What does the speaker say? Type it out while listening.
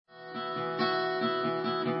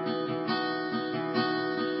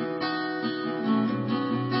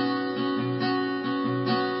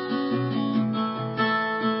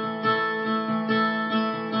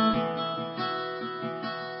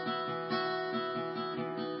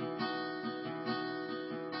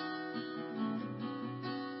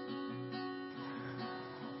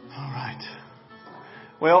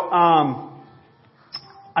Well,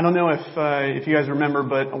 I don't know if you guys remember,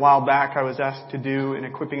 but a while back I was asked to do an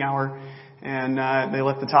equipping hour, and they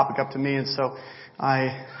left the topic up to me, and so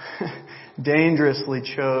I dangerously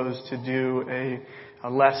chose to do a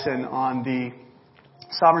lesson on the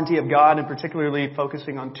sovereignty of God, and particularly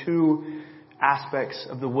focusing on two aspects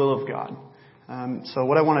of the will of God. So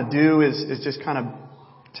what I want to do is just kind of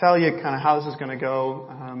tell you kind of how this is going to go,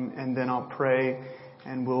 and then I'll pray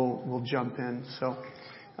and we'll jump in. So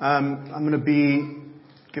I'm going to be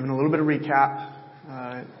giving a little bit of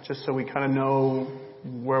recap, just so we kind of know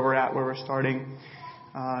where we're at, where we're starting,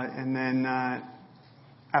 and then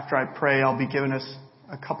after I pray, I'll be giving us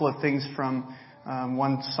a couple of things from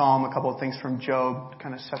one psalm, a couple of things from Job, to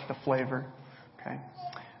kind of set the flavor. Okay,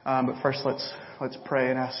 but first let's pray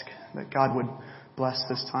and ask that God would bless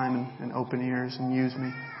this time and open ears and use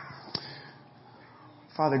me.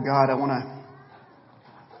 Father God, I want to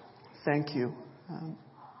thank you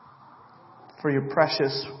for your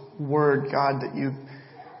precious word, God, that you've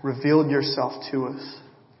revealed yourself to us.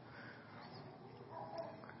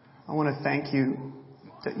 I want to thank you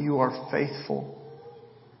that you are faithful,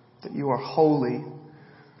 that you are holy.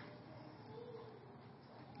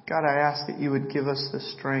 God, I ask that you would give us the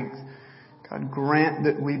strength. God, grant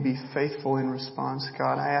that we be faithful in response.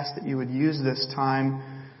 God, I ask that you would use this time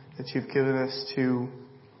that you've given us to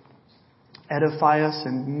edify us,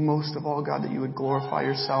 and most of all, God, that you would glorify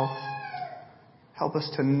yourself. Help us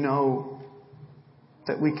to know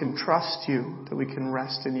that we can trust you, that we can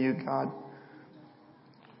rest in you, God.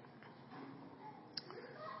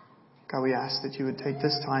 God, we ask that you would take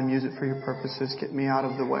this time, use it for your purposes, get me out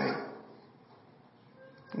of the way.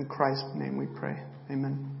 In Christ's name we pray.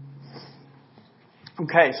 Amen.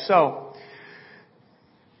 Okay, so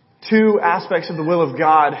two aspects of the will of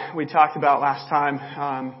God we talked about last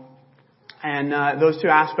time. And those two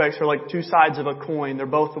aspects are like two sides of a coin. They're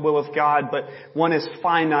both the will of God, but one is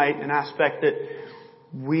finite, an aspect that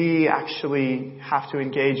we actually have to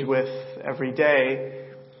engage with every day.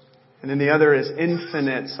 And then the other is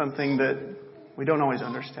infinite, something that we don't always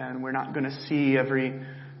understand. We're not going to see every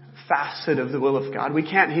facet of the will of God. We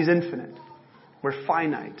can't. He's infinite. We're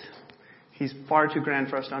finite. He's far too grand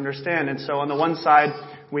for us to understand. And so on the one side,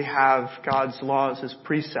 we have God's laws, His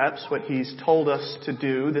precepts, what He's told us to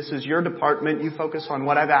do. This is your department. You focus on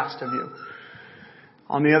what I've asked of you.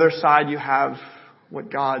 On the other side, you have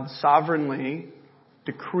what God sovereignly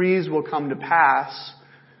decrees will come to pass.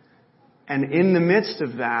 And in the midst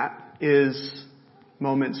of that is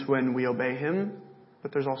moments when we obey Him,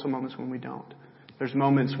 but there's also moments when we don't. There's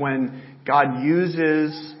moments when God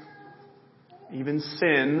uses even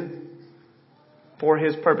sin for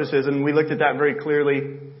His purposes, and we looked at that very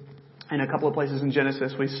clearly in a couple of places in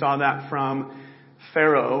Genesis. We saw that from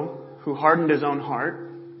Pharaoh, who hardened his own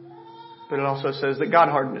heart, but it also says that God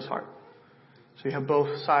hardened his heart. So you have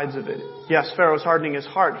both sides of it. Yes, Pharaoh's hardening his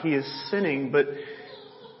heart. He is sinning, but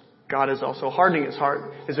God is also hardening his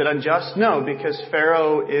heart. Is it unjust? No, because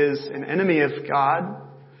Pharaoh is an enemy of God.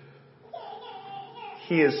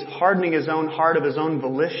 He is hardening his own heart of his own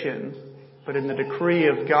volition. But in the decree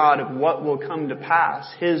of God of what will come to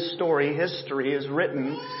pass, His story, history is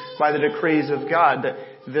written by the decrees of God that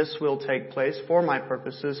this will take place for my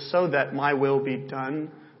purposes so that my will be done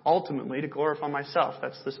ultimately to glorify myself.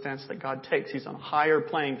 That's the stance that God takes. He's on a higher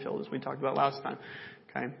playing field, as we talked about last time.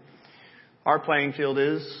 Okay. Our playing field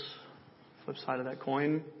is, flip side of that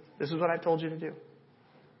coin, this is what I told you to do.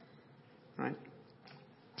 Right?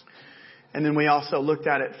 And then we also looked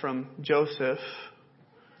at it from Joseph,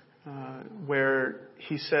 where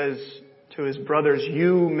he says to his brothers,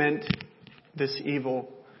 you meant this evil,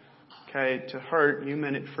 okay, to hurt. You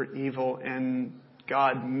meant it for evil, and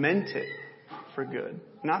God meant it for good.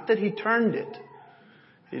 Not that He turned it.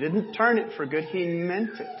 He didn't turn it for good. He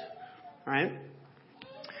meant it, right?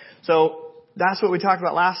 So that's what we talked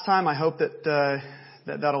about last time. I hope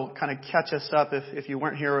that'll kind of catch us up if you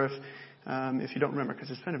weren't here, or if you don't remember,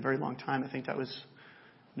 because it's been a very long time. I think that was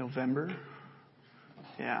November.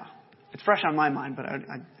 Yeah. It's fresh on my mind, but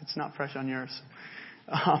it's not fresh on yours.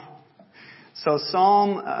 So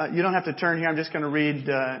Psalm, you don't have to turn here. I'm just going to read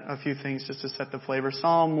a few things just to set the flavor.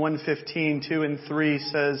 Psalm 115, 2 and 3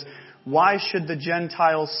 says, why should the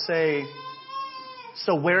Gentiles say,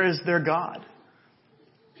 so where is their God?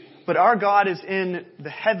 But our God is in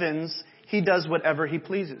the heavens. He does whatever He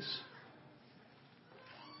pleases.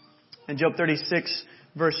 And Job 36,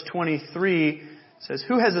 verse 23 says,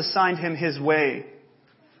 who has assigned him his way?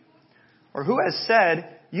 Or who has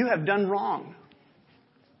said, you have done wrong?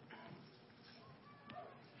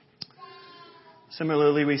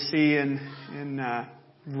 Similarly, we see in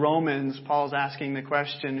Romans, Paul's asking the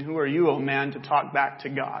question, who are you, O man, to talk back to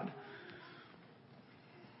God?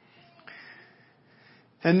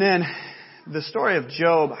 And then the story of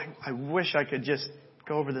Job, I wish I could just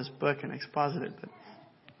go over this book and exposit it, but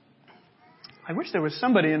I wish there was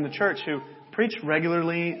somebody in the church who preached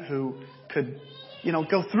regularly, who could,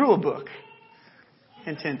 go through a book.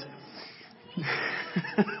 Hint, hint.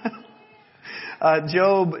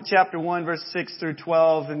 Job chapter 1, verse 6 through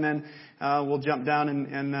 12, and then we'll jump down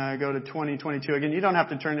and go to 20:22. Again, you don't have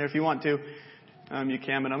to turn there if you want to. You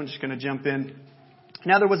can, but I'm just going to jump in.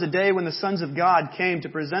 Now there was a day when the sons of God came to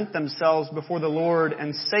present themselves before the Lord,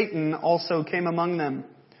 and Satan also came among them.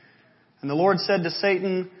 And the Lord said to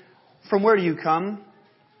Satan, "From where do you come?"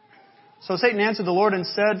 So Satan answered the Lord and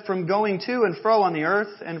said, "From going to and fro on the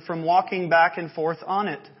earth, and from walking back and forth on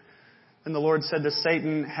it." And the Lord said to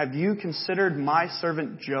Satan, "Have you considered my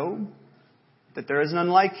servant Job? That there is none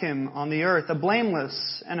like him on the earth, a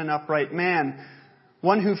blameless and an upright man,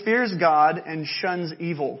 one who fears God and shuns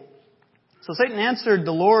evil." So Satan answered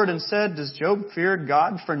the Lord and said, "Does Job fear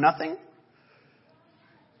God for nothing?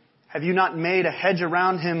 Have you not made a hedge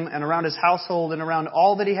around him and around his household and around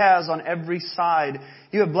all that he has on every side?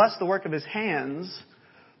 You have blessed the work of his hands,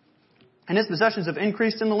 and his possessions have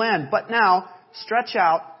increased in the land. But now stretch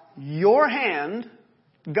out your hand,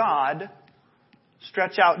 God,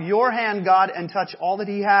 stretch out your hand, God, and touch all that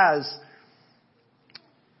he has.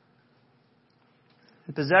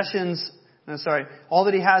 All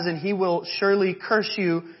that he has, and he will surely curse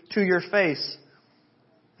you to your face."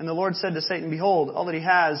 And the Lord said to Satan, "Behold, all that he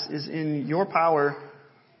has is in your power.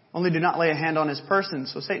 Only do not lay a hand on his person."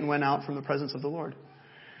 So Satan went out from the presence of the Lord.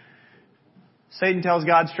 Satan tells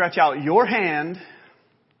God, "Stretch out your hand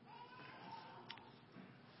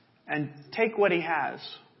and take what he has."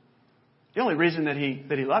 The only reason that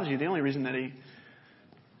he loves you, the only reason that he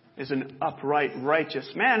is an upright,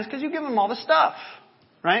 righteous man is because you give him all the stuff.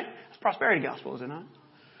 Right? It's a prosperity gospel, is it not?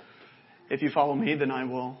 If you follow me, then I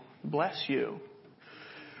will bless you.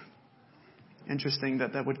 Interesting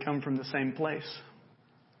that would come from the same place.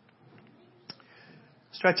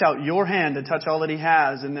 Stretch out your hand and touch all that he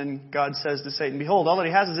has. And then God says to Satan, "Behold, all that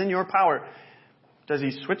he has is in your power." Does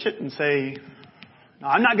he switch it and say, "No,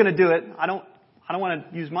 I'm not going to do it. I don't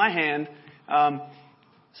want to use my hand.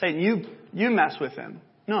 Satan, you mess with him."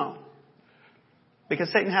 No. Because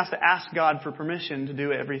Satan has to ask God for permission to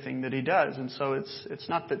do everything that he does. And so it's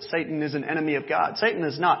not that Satan is an enemy of God. Satan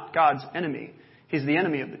is not God's enemy. He's the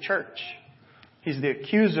enemy of the church. He's the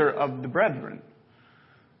accuser of the brethren.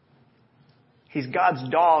 He's God's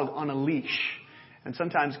dog on a leash. And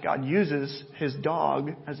sometimes God uses his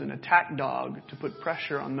dog as an attack dog to put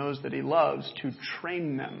pressure on those that he loves, to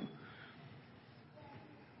train them.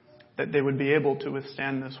 That they would be able to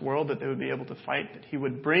withstand this world, that they would be able to fight, that he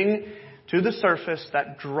would bring to the surface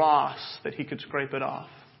that dross, that he could scrape it off.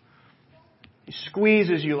 He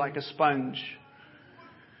squeezes you like a sponge,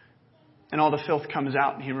 and all the filth comes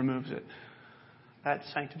out and he removes it. That's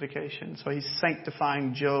sanctification. So he's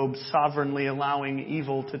sanctifying Job, sovereignly allowing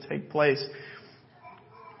evil to take place.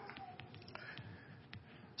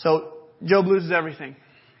 So Job loses everything.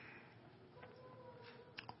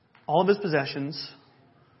 All of his possessions,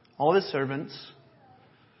 all of his servants,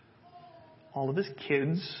 all of his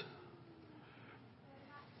kids.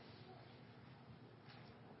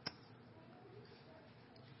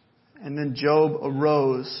 And then Job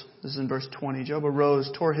arose. This is in verse 20. Job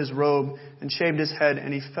arose, tore his robe, and shaved his head,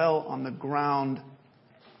 and he fell on the ground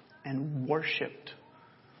and worshipped.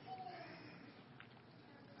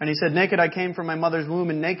 And he said, "Naked I came from my mother's womb,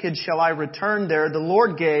 and naked shall I return there. The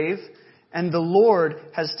Lord gave, and the Lord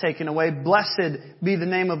has taken away. Blessed be the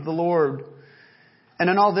name of the Lord." And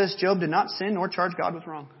in all this, Job did not sin nor charge God with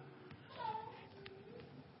wrong.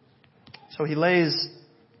 So he lays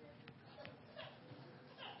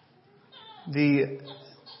the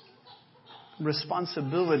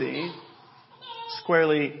responsibility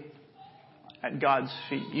squarely at God's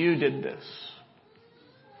feet. You did this.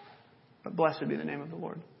 But blessed be the name of the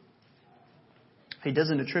Lord. He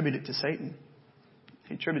doesn't attribute it to Satan.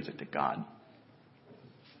 He attributes it to God.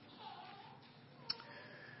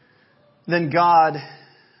 Then God,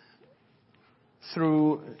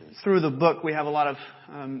 through the book, we have a lot of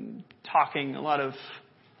talking, a lot of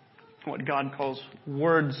what God calls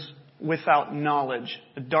words without knowledge,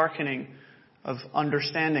 a darkening of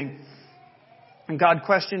understanding. And God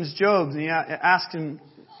questions Job, and he asks him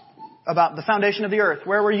about the foundation of the earth.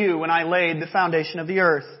 Where were you when I laid the foundation of the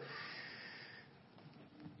earth?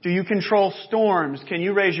 Do you control storms? Can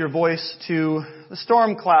you raise your voice to the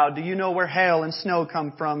storm cloud? Do you know where hail and snow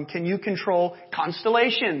come from? Can you control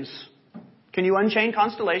constellations? Can you unchain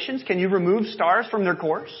constellations? Can you remove stars from their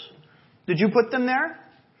course? Did you put them there?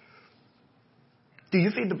 Do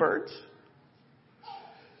you feed the birds?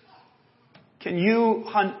 Can you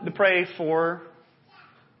hunt the prey for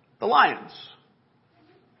the lions?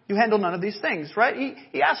 You handle none of these things, right?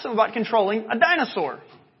 He asks him about controlling a dinosaur.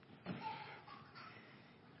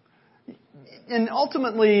 And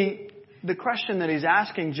ultimately, the question that he's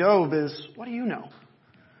asking Job is, what do you know?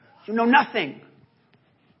 You know nothing.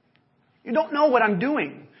 You don't know what I'm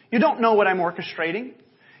doing. You don't know what I'm orchestrating.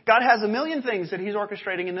 God has a million things that He's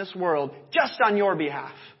orchestrating in this world just on your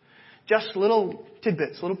behalf. Just little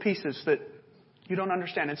tidbits, little pieces that you don't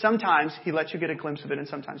understand. And sometimes He lets you get a glimpse of it and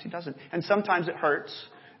sometimes He doesn't. And sometimes it hurts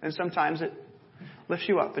and sometimes it lifts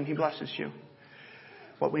you up and He blesses you.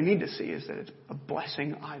 What we need to see is that it's a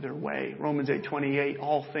blessing either way. Romans 8:28,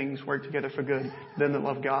 all things work together for good. Them that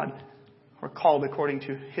love God are called according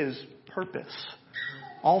to His purpose.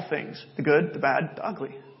 All things, the good, the bad, the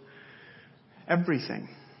ugly. Everything.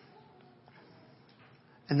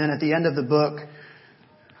 And then at the end of the book,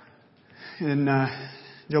 in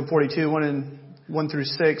Job 42, 1 through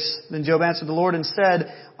 6, then Job answered the Lord and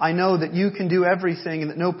said, I know that you can do everything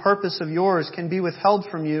and that no purpose of yours can be withheld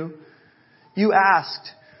from you. You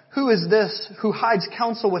asked, who is this who hides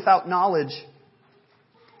counsel without knowledge?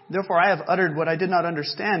 Therefore I have uttered what I did not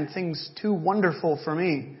understand, things too wonderful for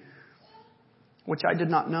me, which I did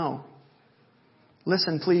not know.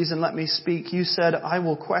 Listen, please, and let me speak. You said, I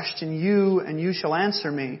will question you, and you shall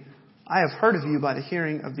answer me. I have heard of you by the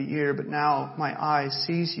hearing of the ear, but now my eye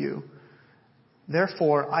sees you.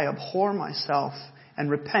 Therefore I abhor myself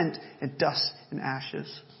and repent in dust and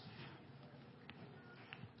ashes.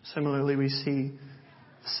 Similarly, we see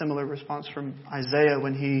a similar response from Isaiah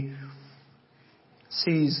when he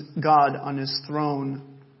sees God on His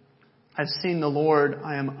throne. I've seen the Lord.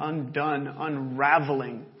 I am undone,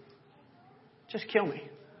 unraveling. Just kill me.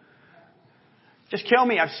 Just kill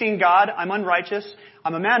me. I've seen God. I'm unrighteous.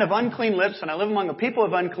 I'm a man of unclean lips, and I live among a people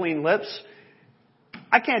of unclean lips.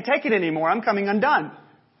 I can't take it anymore. I'm coming undone.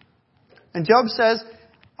 And Job says,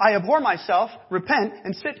 I abhor myself, repent,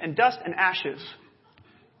 and sit in dust and ashes.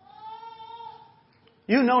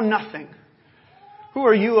 You know nothing. Who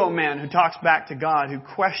are you, O man, who talks back to God, who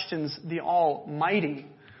questions the Almighty?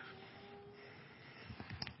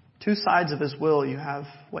 Two sides of His will. You have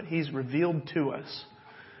what He's revealed to us,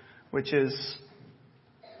 which is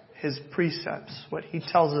His precepts, what He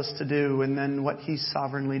tells us to do, and then what He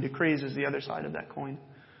sovereignly decrees is the other side of that coin.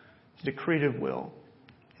 His decretive will,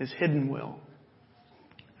 His hidden will,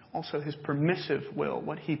 also His permissive will,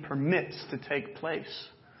 what He permits to take place.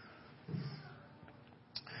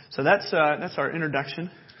 So that's our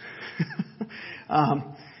introduction.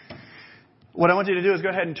 What I want you to do is go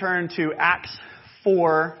ahead and turn to Acts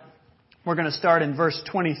 4. We're going to start in verse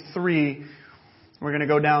 23. We're going to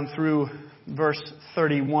go down through verse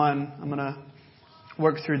 31. I'm going to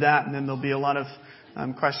work through that, and then there'll be a lot of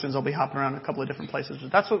questions. I'll be hopping around a couple of different places.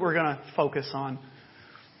 But that's what we're going to focus on.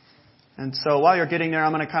 And so while you're getting there,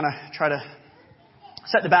 I'm going to kind of try to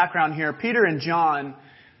set the background here. Peter and John,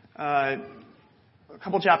 a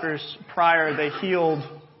couple chapters prior, they healed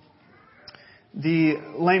the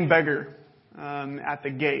lame beggar at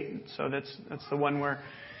the gate. So that's the one where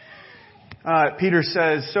Peter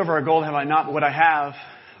says, silver or gold have I not, but what I have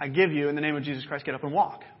I give you. In the name of Jesus Christ, get up and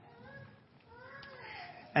walk.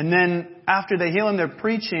 And then after they heal him, they're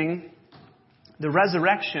preaching the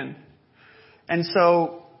resurrection. And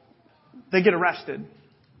so they get arrested.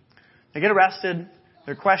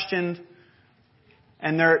 They're questioned,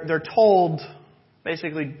 and they're told,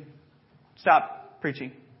 basically, stop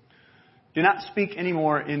preaching. Do not speak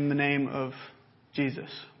anymore in the name of Jesus.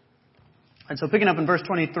 And so picking up in verse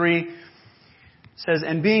 23, it says,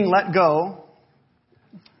 and being let go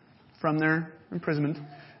from their imprisonment,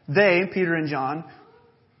 they, Peter and John,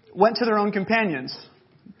 went to their own companions,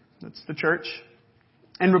 that's the church,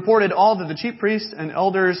 and reported all that the chief priests and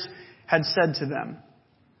elders had said to them,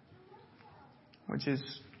 which is,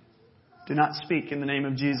 do not speak in the name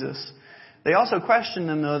of Jesus. They also question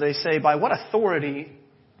them, though. They say, by what authority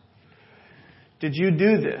did you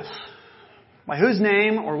do this? By whose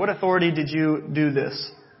name or what authority did you do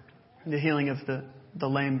this? The healing of the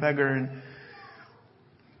lame beggar. And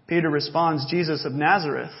Peter responds, Jesus of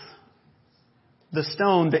Nazareth, the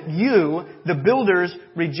stone that you, the builders,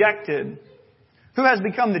 rejected, who has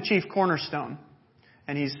become the chief cornerstone.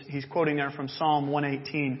 And he's quoting there from Psalm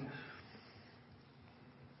 118.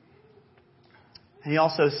 And he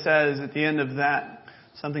also says at the end of that,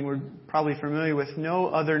 something we're probably familiar with, no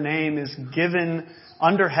other name is given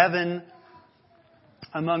under heaven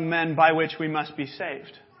among men by which we must be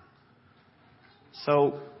saved.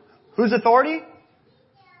 So Whose authority?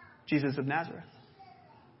 Jesus of Nazareth.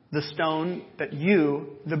 The stone that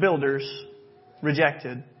you, the builders,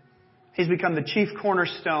 rejected. He's become the chief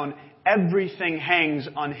cornerstone. Everything hangs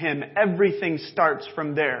on Him. Everything starts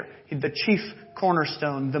from there. He's the chief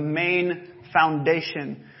cornerstone, the main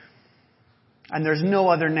foundation. And there's no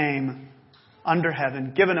other name under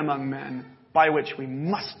heaven given among men by which we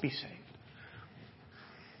must be saved.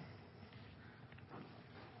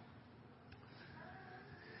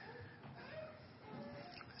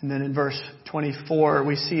 And then in verse 24,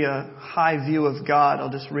 we see a high view of God. I'll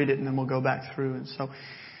just read it and then we'll go back through. And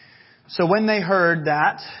so when they heard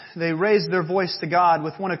that, they raised their voice to God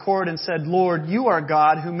with one accord and said, Lord, you are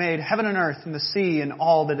God who made heaven and earth and the sea and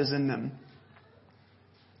all that is in them.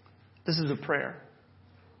 This is a prayer.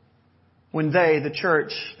 When they, the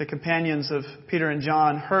church, the companions of Peter and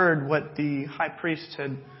John, heard what the high priest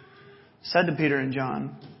had said to Peter and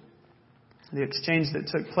John, the exchange that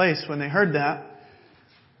took place, when they heard that,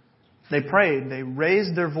 they prayed. They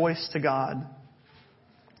raised their voice to God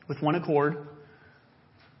with one accord,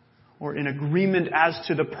 or in agreement as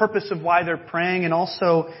to the purpose of why they're praying, and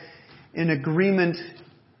also in agreement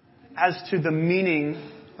as to the meaning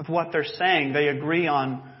of what they're saying. They agree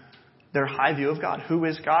on their high view of God. Who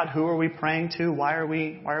is God? Who are we praying to? Why are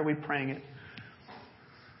we praying it?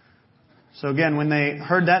 So again, when they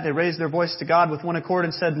heard that, they raised their voice to God with one accord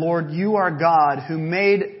and said, Lord, you are God who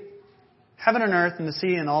made heaven and earth and the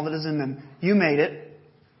sea and all that is in them. You made it.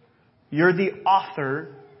 You're the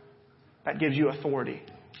author. That gives you authority.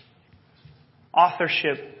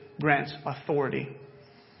 Authorship grants authority.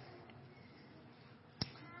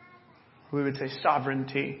 We would say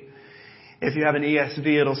sovereignty. If you have an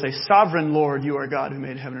ESV, it'll say, Sovereign Lord, you are God who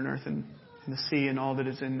made heaven and earth and the sea and all that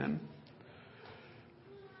is in them.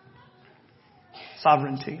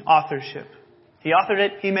 Sovereignty, authorship. He authored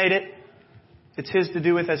it. He made it. It's His to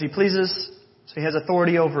do with as He pleases. So He has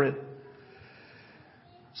authority over it.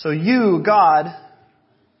 So you, God,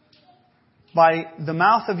 by the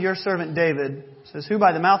mouth of your servant David, says, who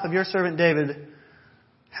by the mouth of your servant David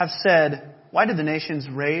have said, why did the nations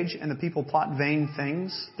rage and the people plot vain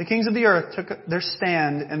things? The kings of the earth took their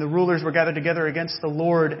stand and the rulers were gathered together against the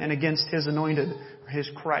Lord and against His anointed, or His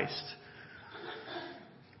Christ.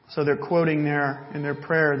 So they're quoting there in their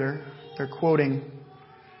prayer, they're quoting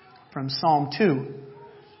from Psalm 2.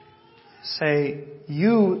 Say,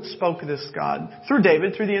 you spoke this, God, through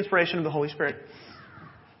David, through the inspiration of the Holy Spirit.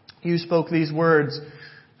 You spoke these words,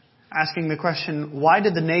 asking the question, why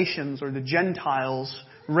did the nations or the Gentiles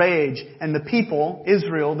rage and the people,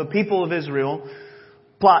 Israel, the people of Israel,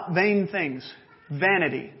 plot vain things?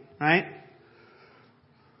 Vanity, right?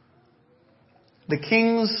 The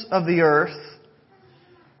kings of the earth,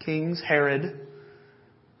 kings, Herod,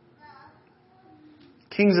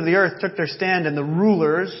 kings of the earth took their stand and the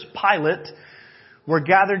rulers, Pilate, were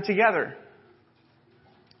gathered together.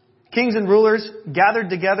 Kings and rulers gathered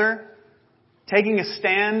together, taking a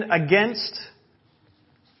stand against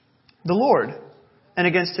the Lord and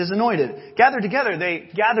against His anointed. They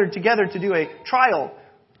gathered together to do a trial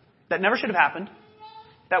that never should have happened,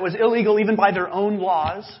 that was illegal even by their own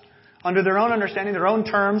laws, under their own understanding, their own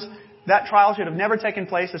terms. That trial should have never taken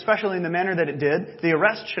place, especially in the manner that it did. The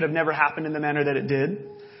arrest should have never happened in the manner that it did.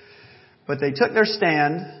 But they took their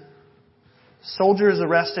stand. Soldiers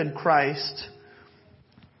arrested Christ,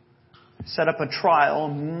 set up a trial, a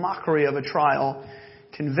mockery of a trial,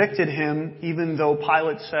 convicted Him, even though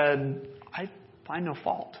Pilate said, I find no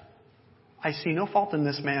fault. I see no fault in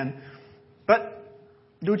this man. But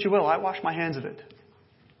do what you will, I wash my hands of it.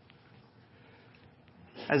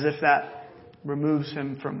 As if that removes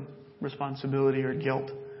Him from responsibility or guilt.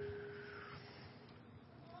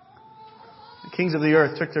 The kings of the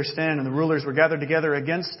earth took their stand and the rulers were gathered together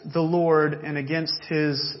against the Lord and against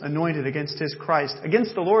His anointed, against His Christ.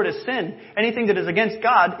 Against the Lord is sin. Anything that is against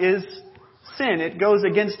God is sin. It goes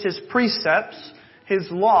against His precepts, His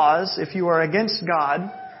laws. If you are against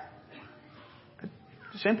God,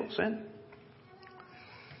 simple sin.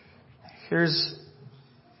 Here's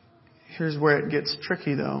where it gets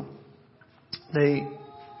tricky though.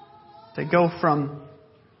 They go from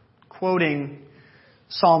quoting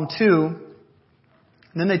Psalm 2,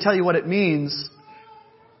 and then they tell you what it means.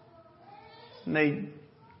 And they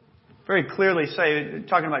very clearly say,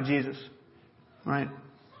 talking about Jesus, right?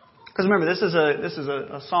 Because remember, this is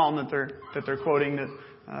a psalm that they're quoting that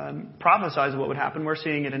prophesies what would happen. We're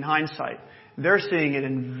seeing it in hindsight. They're seeing it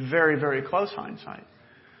in very, very close hindsight.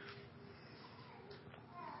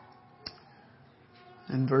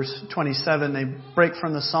 In verse 27, they break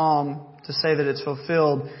from the psalm to say that it's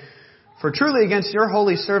fulfilled. For truly against your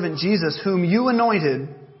holy servant Jesus, whom you anointed,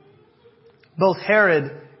 both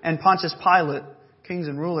Herod and Pontius Pilate, kings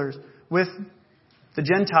and rulers, with the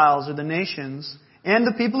Gentiles or the nations, and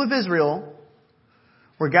the people of Israel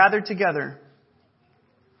were gathered together.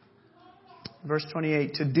 Verse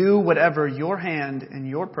 28, to do whatever your hand and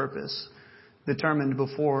your purpose determined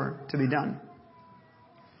before to be done.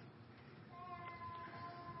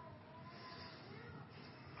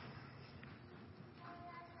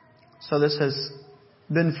 So this has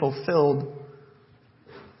been fulfilled,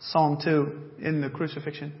 Psalm 2, in the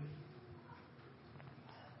crucifixion.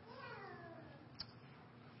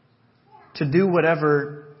 To do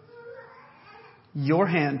whatever your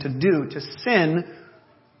hand to do, to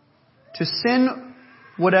sin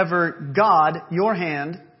whatever God, your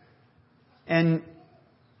hand, and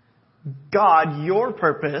God, your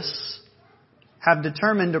purpose, have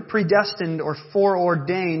determined or predestined or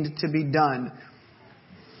foreordained to be done.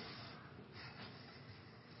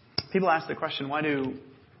 People ask the question, why do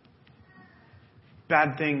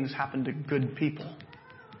bad things happen to good people?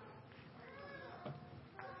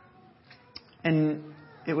 And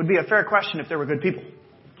it would be a fair question if there were good people.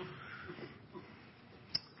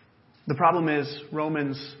 The problem is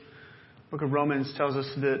book of Romans tells us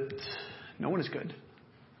that no one is good.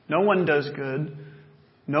 No one does good.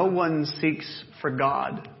 No one seeks for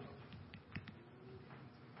God.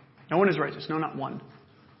 No one is righteous. No, not one.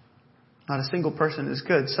 Not a single person is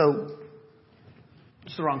good. So,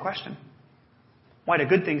 it's the wrong question. Why do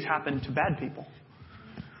good things happen to bad people?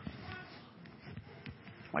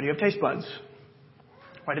 Why do you have taste buds?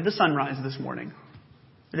 Why did the sun rise this morning?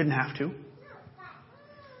 It didn't have to.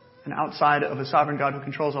 And outside of a sovereign God who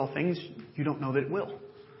controls all things, you don't know that it will.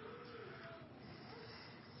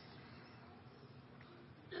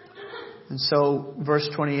 And so, verse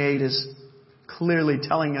 28 is clearly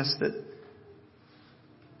telling us that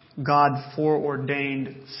God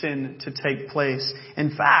foreordained sin to take place.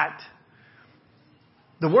 In fact,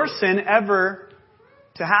 the worst sin ever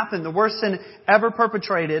to happen, the worst sin ever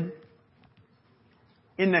perpetrated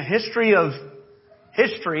in the history of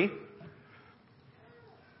history,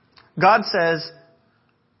 God says,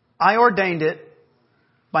 I ordained it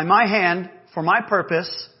by my hand for my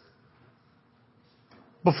purpose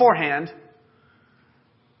beforehand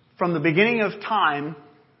from the beginning of time,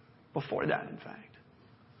 before that, in fact.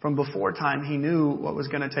 From before time, He knew what was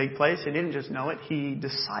going to take place. He didn't just know it. He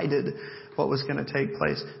decided what was going to take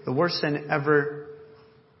place. The worst sin ever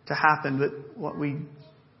to happen, but what we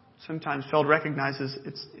sometimes fail to recognize is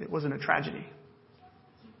it wasn't a tragedy.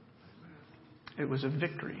 It was a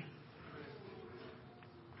victory.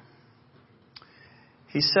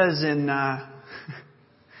 He says in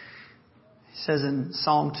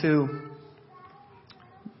Psalm 2,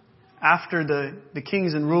 after the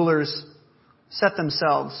kings and rulers set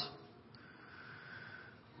themselves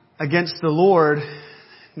against the Lord,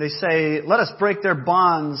 they say, let us break their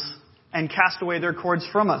bonds and cast away their cords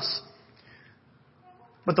from us.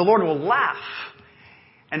 But the Lord will laugh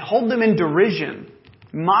and hold them in derision,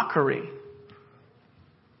 mockery.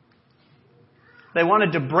 They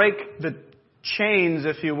wanted to break the chains,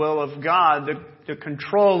 if you will, of God, the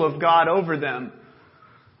control of God over them.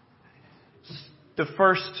 The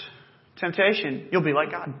first temptation, you'll be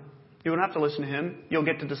like God. You won't have to listen to Him. You'll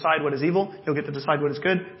get to decide what is evil. You'll get to decide what is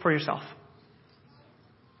good for yourself.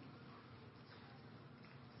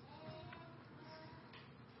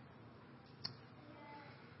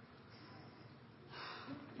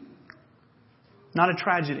 Not a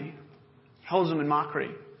tragedy. Holds them in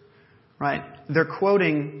mockery. Right? They're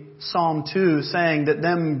quoting Psalm 2 saying that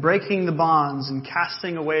them breaking the bonds and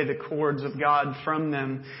casting away the cords of God from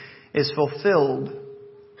them is fulfilled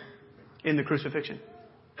in the crucifixion.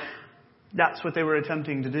 That's what they were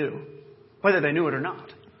attempting to do. Whether they knew it or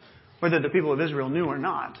not. Whether the people of Israel knew or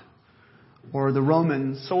not. Or the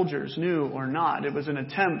Roman soldiers knew or not. It was an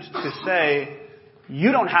attempt to say,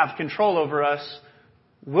 you don't have control over us.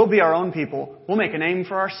 We'll be our own people. We'll make a name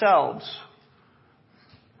for ourselves.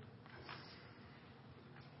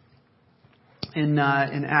 In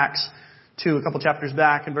Acts 2, a couple chapters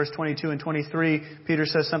back, in verse 22 and 23, Peter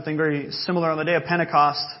says something very similar on the day of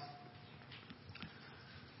Pentecost.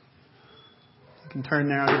 You can turn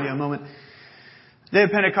there, I'll give you a moment. Day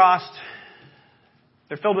of Pentecost,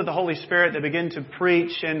 they're filled with the Holy Spirit, they begin to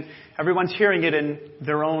preach, and everyone's hearing it in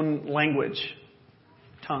their own language.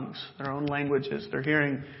 Tongues, their own languages. They're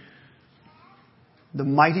hearing the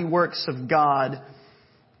mighty works of God.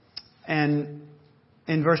 And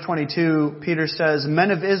in verse 22, Peter says,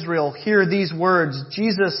 men of Israel, hear these words,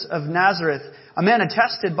 Jesus of Nazareth, a man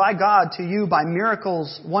attested by God to you by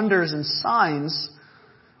miracles, wonders, and signs,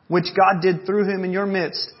 which God did through Him in your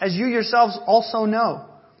midst, as you yourselves also know.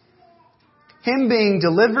 Him being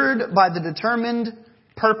delivered by the determined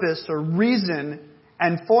purpose or reason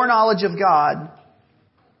and foreknowledge of God,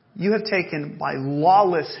 you have taken by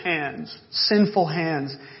lawless hands, sinful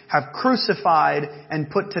hands, have crucified and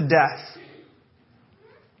put to death.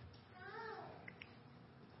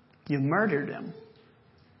 You murdered him.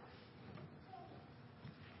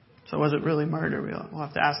 So was it really murder? We'll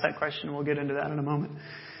have to ask that question, and we'll get into that in a moment.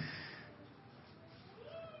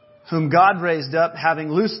 Whom God raised up, having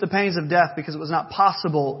loosed the pains of death, because it was not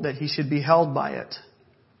possible that he should be held by it.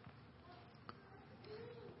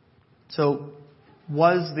 So,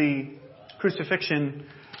 was the crucifixion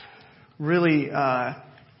really, was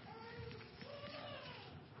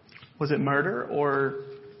it murder, or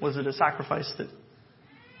was it a sacrifice that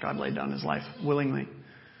God laid down his life willingly?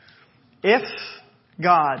 If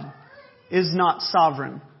God is not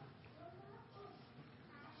sovereign,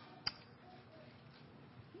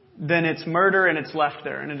 then it's murder and it's left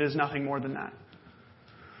there, and it is nothing more than that.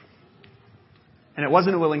 And it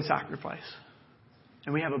wasn't a willing sacrifice.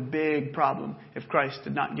 And we have a big problem if Christ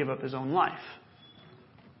did not give up his own life.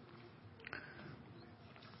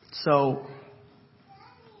 So,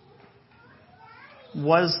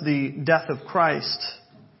 was the death of Christ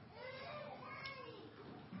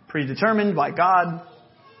predetermined by God,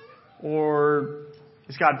 or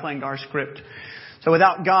is God playing our script? So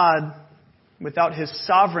without God, without his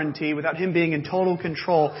sovereignty, without him being in total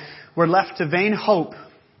control, we're left to vain hope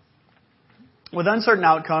with uncertain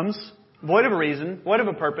outcomes, void of a reason, void of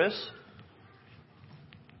a purpose.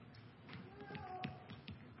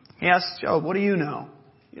 He asks Job, what do you know?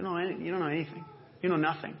 You don't know anything. You know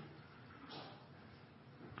nothing.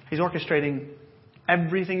 He's orchestrating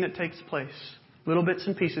everything that takes place, little bits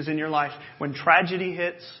and pieces in your life. When tragedy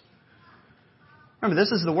hits, remember,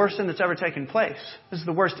 this is the worst sin that's ever taken place. This is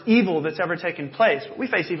the worst evil that's ever taken place. But we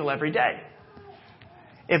face evil every day.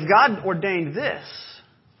 If God ordained this,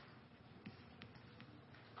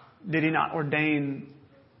 did he not ordain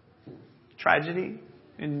tragedy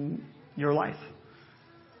in your life?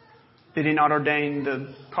 Did he not ordain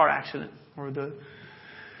the car accident or the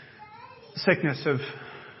sickness of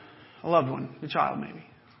a loved one, a child maybe?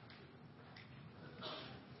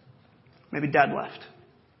 Maybe dad left.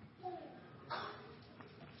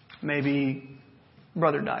 Maybe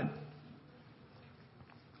brother died.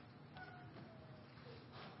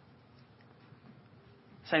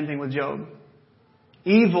 Same thing with Job.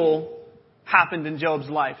 Evil happened in Job's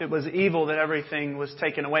life. It was evil that everything was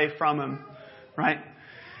taken away from him, right?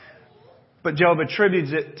 But Job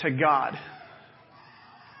attributes it to God.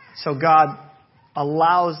 So God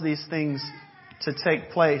allows these things to take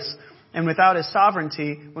place. And without his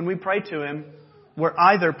sovereignty, when we pray to him, we're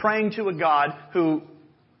either praying to a God who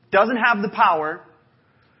doesn't have the power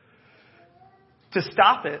to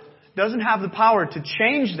stop it, doesn't have the power to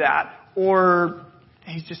change that, or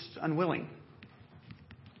he's just unwilling.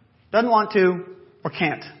 Doesn't want to or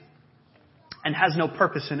can't, and has no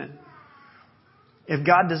purpose in it. If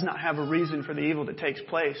God does not have a reason for the evil that takes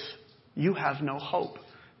place, you have no hope.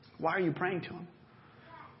 Why are you praying to him?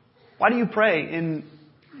 Why do you pray in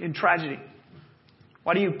tragedy?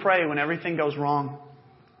 Why do you pray when everything goes wrong?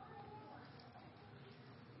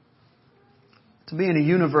 To be in a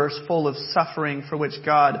universe full of suffering for which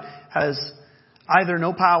God has either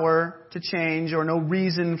no power to change or no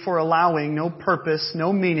reason for allowing, no purpose,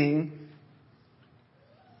 no meaning,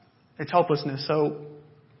 it's hopelessness. So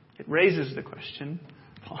it raises the question,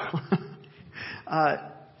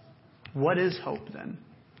 what is hope then?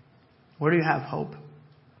 Where do you have hope?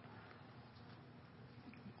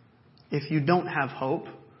 If you don't have hope,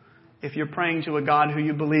 if you're praying to a God who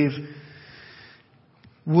you believe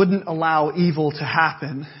wouldn't allow evil to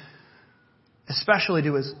happen, especially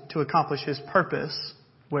to accomplish his purpose,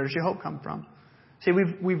 where does your hope come from? See,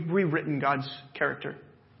 we've rewritten God's character.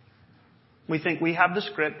 We think we have the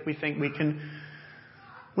script. We think we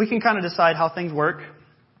can kind of decide how things work.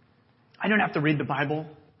 I don't have to read the Bible.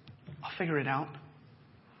 I'll figure it out.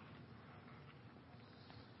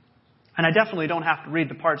 And I definitely don't have to read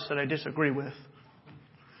the parts that I disagree with.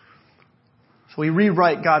 So we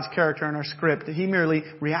rewrite God's character in our script. He merely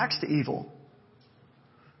reacts to evil.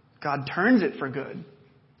 God turns it for good.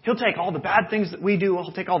 He'll take all the bad things that we do.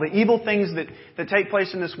 He'll take all the evil things that take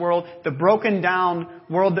place in this world, the broken down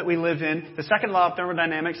world that we live in, the second law of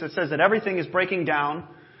thermodynamics that says that everything is breaking down,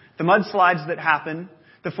 the mudslides that happen,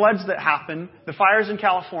 the floods that happen, the fires in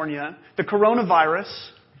California, the coronavirus,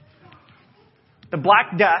 the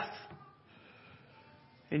Black Death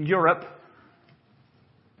in Europe.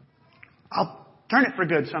 I'll turn it for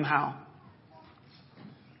good somehow.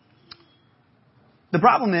 The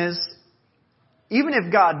problem is, even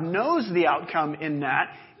if God knows the outcome in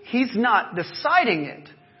that, he's not deciding it.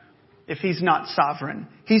 if He's not sovereign.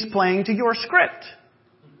 He's playing to your script.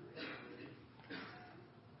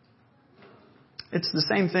 It's the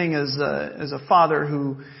same thing as a father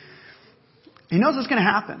who, he knows what's going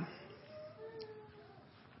to happen.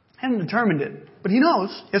 He hasn't determined it, but he knows.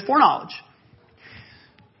 He has foreknowledge.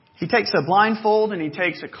 He takes a blindfold and he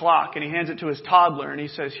takes a clock and he hands it to his toddler and he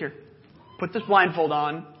says, here, put this blindfold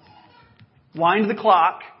on, wind the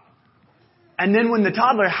clock, and then when the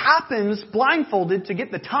toddler happens, blindfolded, to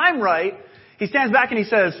get the time right, he stands back and he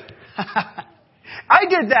says, I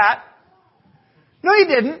did that. No, you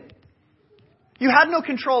didn't. You had no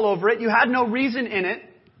control over it. You had no reason in it.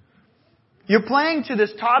 You're playing to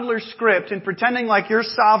this toddler script and pretending like you're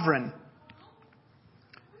sovereign.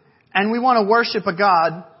 And we want to worship a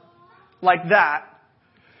God like that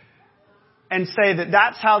and say that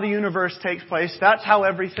that's how the universe takes place. That's how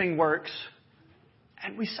everything works.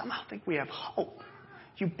 And we somehow think we have hope.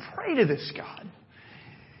 You pray to this God.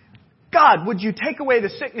 God, would you take away the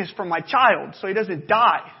sickness from my child so he doesn't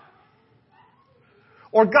die?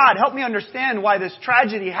 Or God, help me understand why this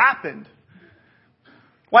tragedy happened.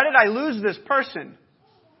 Why did I lose this person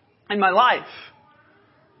in my life?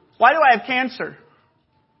 Why do I have cancer?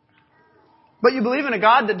 But you believe in a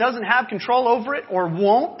God that doesn't have control over it or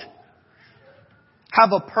won't have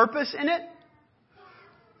a purpose in it?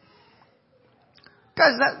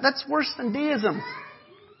 Guys, that's worse than deism.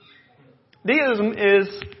 Deism is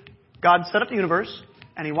God set up the universe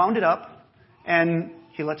and He wound it up and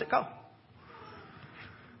He lets it go.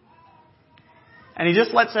 And He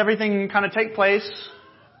just lets everything kind of take place.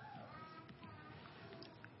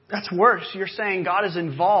 That's worse. You're saying God is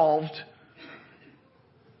involved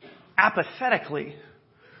apathetically.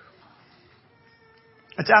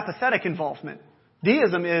 It's apathetic involvement.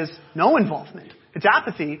 Deism is no involvement. It's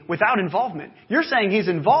apathy without involvement. You're saying He's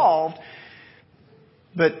involved,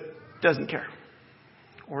 but doesn't care.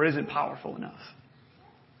 Or isn't powerful enough.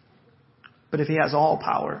 But if He has all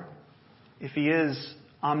power, if He is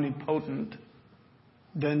omnipotent,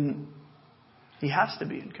 then He has to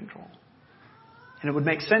be in control. And it would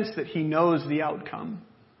make sense that He knows the outcome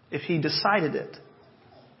if He decided it.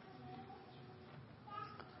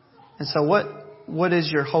 And so what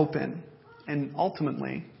is your hope in? And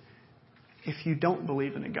ultimately, if you don't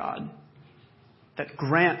believe in a God that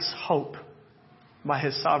grants hope by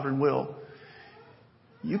His sovereign will,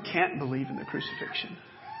 you can't believe in the crucifixion.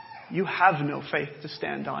 You have no faith to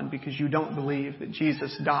stand on because you don't believe that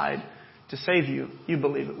Jesus died to save you. You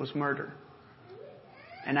believe it was murder,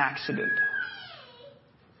 an accident.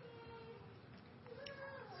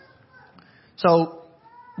 So,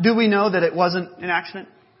 do we know that it wasn't an accident?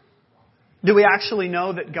 Do we actually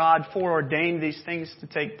know that God foreordained these things to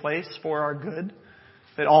take place for our good?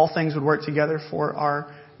 That all things would work together for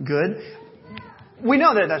our good? We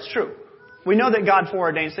know that that's true. We know that God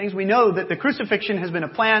foreordains things. We know that the crucifixion has been a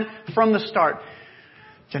plan from the start.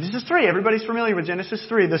 Genesis 3, everybody's familiar with Genesis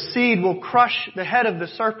 3. The seed will crush the head of the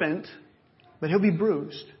serpent, but he'll be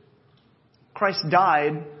bruised. Christ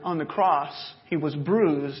died on the cross. He was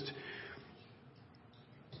bruised,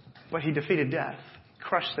 but He defeated death.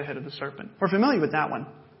 Crushed the head of the serpent. We're familiar with that one.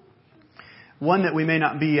 One that we may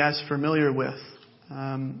not be as familiar with,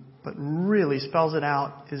 but really spells it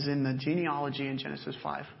out, is in the genealogy in Genesis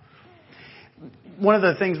 5. One of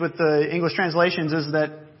the things with the English translations is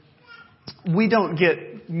that we don't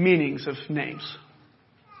get meanings of names.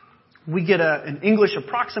 We get an English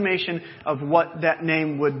approximation of what that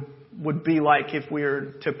name would be like if we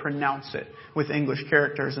were to pronounce it with English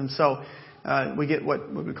characters. And so we get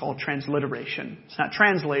what we call transliteration. It's not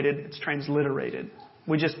translated, it's transliterated.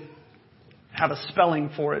 We just have a spelling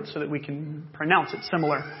for it so that we can pronounce it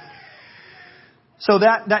similar. So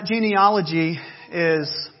that genealogy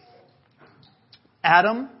is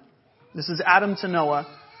Adam. This is Adam to Noah.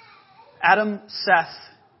 Adam, Seth,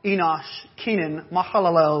 Enosh, Kenan,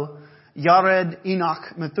 Mahalalel, Yared,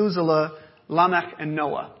 Enoch, Methuselah, Lamech, and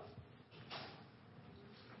Noah.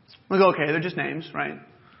 We go, okay, they're just names, right?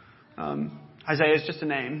 Isaiah is just a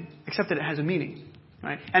name, except that it has a meaning,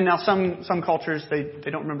 right? And now some cultures,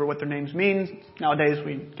 they don't remember what their names mean. Nowadays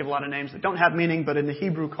we give a lot of names that don't have meaning, but in the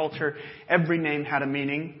Hebrew culture, every name had a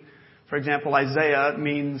meaning. For example, Isaiah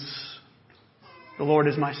means the Lord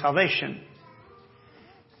is my salvation.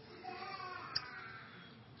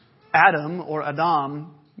 Adam, or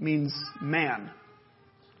Adam, means man.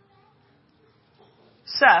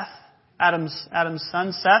 Seth, Adam's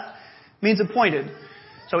son, Seth, means appointed.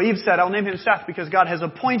 So Eve said, I'll name him Seth because God has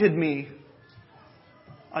appointed me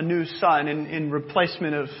a new son in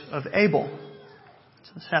replacement of Abel.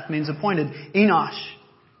 So Seth means appointed. Enosh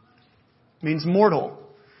means mortal.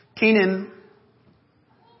 Kenan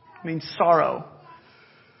means sorrow.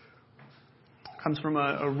 Comes from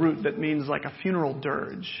a root that means like a funeral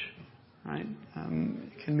dirge, right?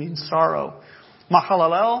 It can mean sorrow.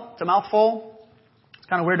 Mahalalel, it's a mouthful. It's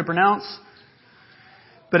kind of weird to pronounce.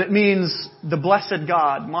 But it means the blessed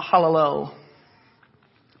God, Mahalalel.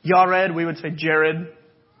 Yared, we would say Jared.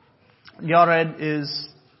 Yared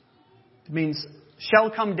means shall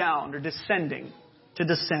come down or descending. To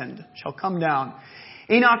descend. Shall come down.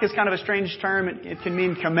 Enoch is kind of a strange term. It can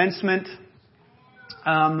mean commencement.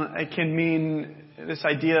 It can mean this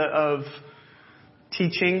idea of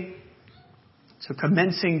teaching. So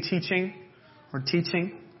commencing teaching or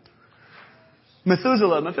teaching.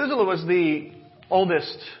 Methuselah. Methuselah was the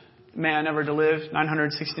oldest man ever to live,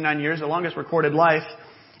 969 years, the longest recorded life.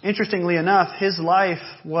 Interestingly enough, his life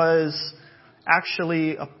was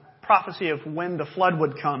actually a prophecy of when the flood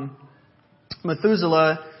would come.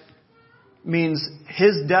 Methuselah means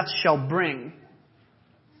his death shall bring.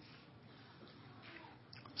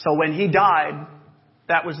 So when he died,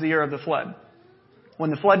 that was the year of the flood. When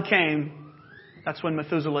the flood came, that's when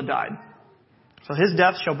Methuselah died. So his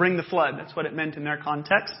death shall bring the flood. That's what it meant in their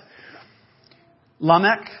context.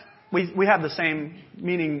 Lamech, we have the same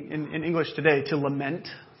meaning in English today, to lament.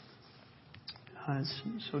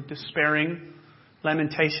 So despairing.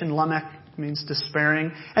 Lamentation, Lamech means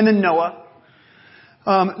despairing. And then Noah.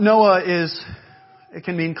 Noah it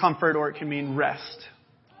can mean comfort or it can mean rest.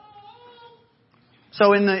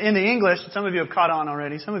 So in the English, some of you have caught on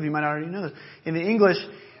already. Some of you might already know this. In the English,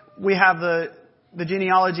 we have the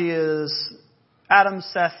genealogy is Adam,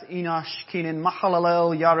 Seth, Enosh, Kenan,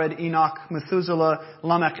 Mahalalel, Yared, Enoch, Methuselah,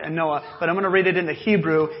 Lamech, and Noah. But I'm going to read it into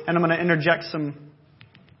Hebrew, and I'm going to interject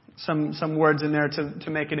some words in there to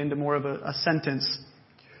make it into more of a sentence.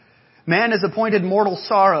 Man is appointed mortal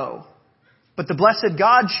sorrow, but the blessed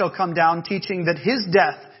God shall come down, teaching that his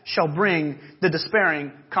death shall bring the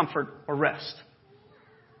despairing comfort or rest.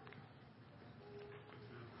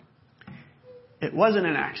 It wasn't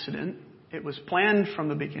an accident. It was planned from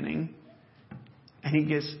the beginning. And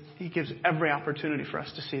he gives every opportunity for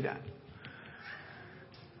us to see that.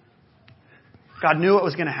 God knew what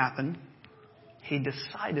was going to happen. He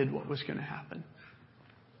decided what was going to happen.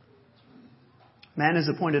 Man is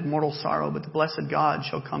appointed mortal sorrow, but the blessed God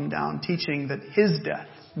shall come down, teaching that his death,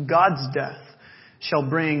 God's death, shall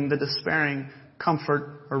bring the despairing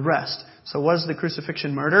comfort or rest. So was the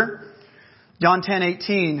crucifixion murder? John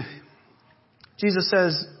 10:18, Jesus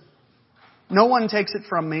says, no one takes it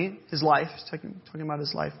from me, his life, he's talking about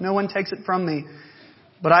his life. No one takes it from me,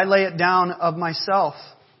 but I lay it down of myself.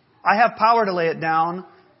 I have power to lay it down,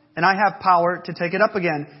 and I have power to take it up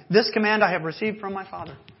again. This command I have received from my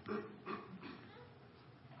Father.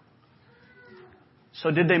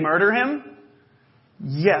 So did they murder him?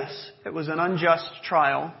 Yes. It was an unjust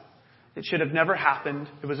trial. It should have never happened.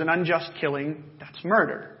 It was an unjust killing. That's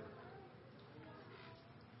murder.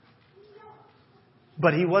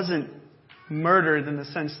 But he wasn't murdered in the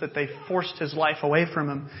sense that they forced his life away from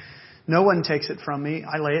him. No one takes it from me.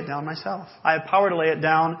 I lay it down myself. I have power to lay it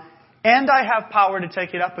down, and I have power to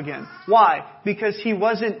take it up again. Why? Because he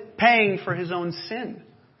wasn't paying for his own sin.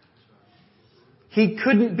 He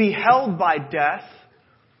couldn't be held by death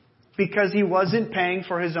because he wasn't paying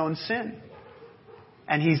for his own sin.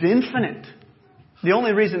 And he's infinite. The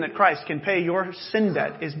only reason that Christ can pay your sin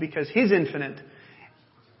debt is because he's infinite.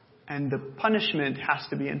 And the punishment has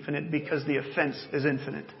to be infinite because the offense is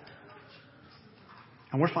infinite.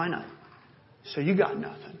 And we're finite. So you got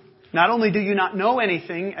nothing. Not only do you not know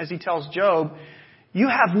anything, as he tells Job, you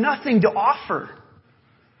have nothing to offer.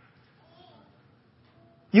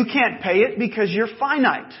 You can't pay it because you're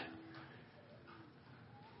finite.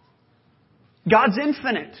 God's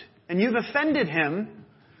infinite. And you've offended him.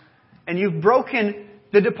 And you've broken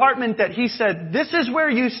the department that he said, this is where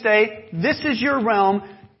you stay. This is your realm.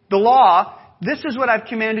 The law, this is what I've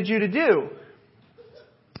commanded you to do.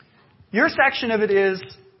 Your section of it is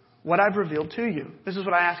what I've revealed to you. This is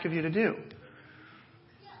what I ask of you to do.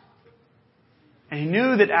 And he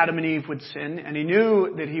knew that Adam and Eve would sin, and he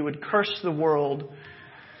knew that he would curse the world.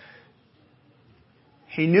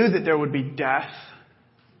 He knew that there would be death,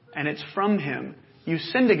 and it's from him. You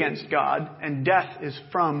sinned against God, and death is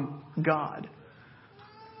from God.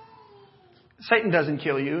 Satan doesn't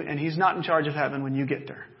kill you, and he's not in charge of heaven when you get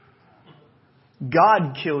there.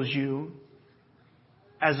 God kills you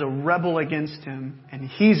as a rebel against him, and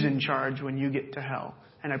he's in charge when you get to hell.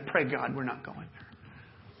 And I pray, God, we're not going there.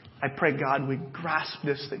 I pray, God, we grasp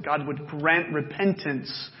this, that God would grant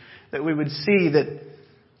repentance, that we would see that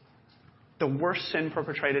the worst sin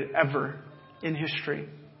perpetrated ever in history,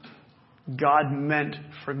 God meant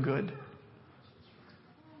for good.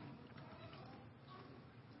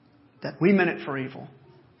 That we meant it for evil.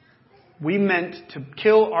 we meant to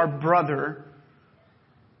kill our brother,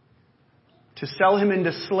 to sell him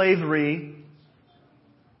into slavery,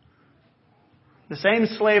 the same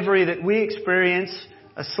slavery that we experience,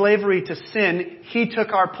 a slavery to sin. He took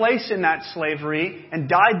our place in that slavery and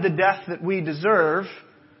died the death that we deserve.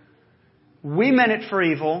 We meant it for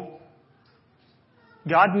evil.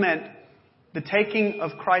 God meant the taking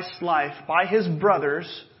of Christ's life by His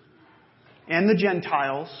brothers and the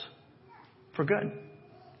Gentiles for good.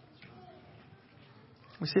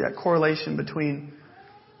 We see that correlation between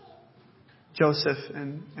Joseph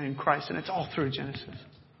and Christ, and it's all through Genesis.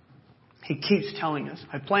 He keeps telling us,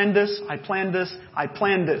 I planned this, I planned this, I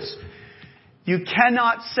planned this. You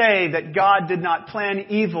cannot say that God did not plan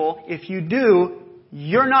evil. If you do,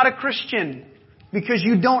 you're not a Christian, because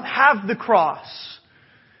you don't have the cross.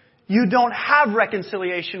 You don't have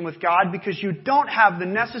reconciliation with God because you don't have the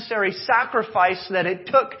necessary sacrifice that it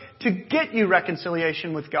took to get you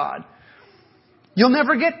reconciliation with God. You'll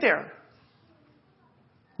never get there.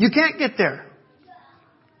 You can't get there.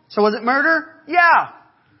 So was it murder? Yeah.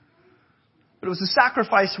 But it was a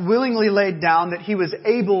sacrifice willingly laid down that He was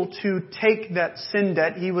able to take that sin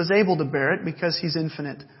debt. He was able to bear it because He's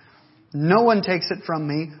infinite. No one takes it from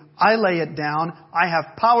me. I lay it down. I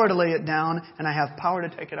have power to lay it down, and I have power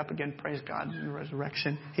to take it up again. Praise God. In the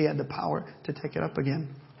resurrection, He had the power to take it up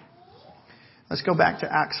again. Let's go back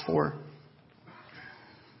to Acts 4.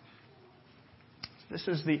 This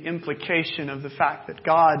is the implication of the fact that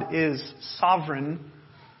God is sovereign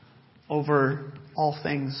over all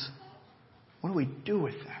things. What do we do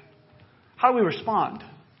with that? How do we respond?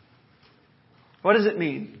 What does it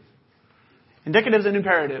mean? Indicatives and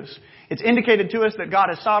imperatives. It's indicated to us that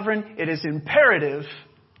God is sovereign. It is imperative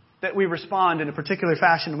that we respond in a particular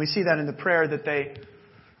fashion. And we see that in the prayer that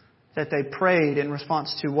they prayed in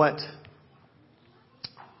response to what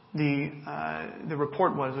the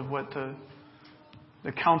report was of what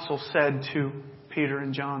the council said to Peter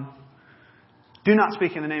and John. Do not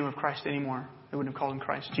speak in the name of Christ anymore. They wouldn't have called Him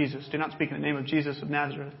Christ, Jesus. Do not speak in the name of Jesus of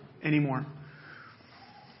Nazareth anymore.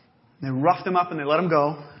 They roughed Him up and they let Him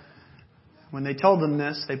go. When they told them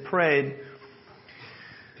this, they prayed.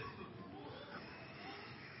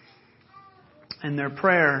 And their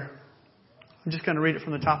prayer, I'm just going to read it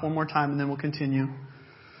from the top one more time and then we'll continue.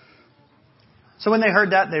 So when they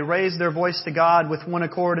heard that, they raised their voice to God with one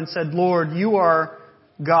accord and said, Lord, You are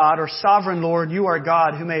God, or sovereign Lord, You are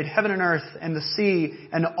God, who made heaven and earth and the sea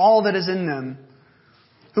and all that is in them,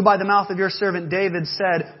 who by the mouth of Your servant David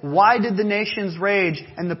said, Why did the nations rage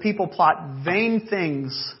and the people plot vain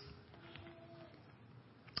things?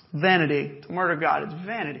 Vanity. To murder God, it's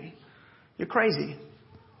vanity. You're crazy.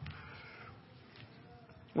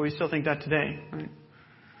 Well, we still think that today, right?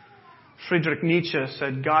 Friedrich Nietzsche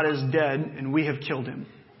said, God is dead and we have killed Him.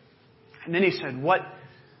 And then he said, what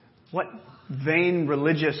vain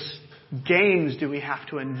religious games do we have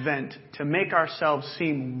to invent to make ourselves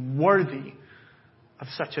seem worthy of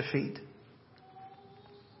such a feat?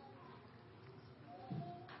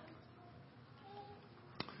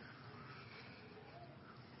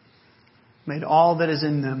 Made all that is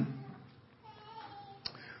in them.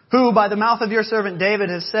 Who, by the mouth of Your servant David,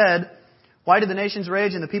 has said, Why did the nations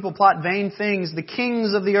rage and the people plot vain things? The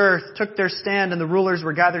kings of the earth took their stand and the rulers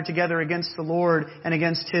were gathered together against the Lord and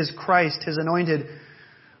against His Christ, His anointed.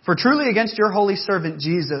 For truly against Your holy servant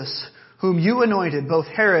Jesus, whom You anointed, both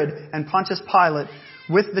Herod and Pontius Pilate,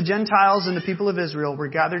 with the Gentiles and the people of Israel, were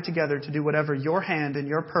gathered together to do whatever Your hand and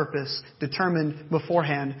Your purpose determined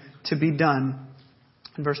beforehand to be done.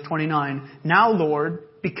 In verse 29, Now, Lord,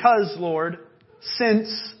 because, Lord,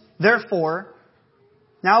 since, therefore,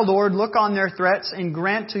 now, Lord, look on their threats and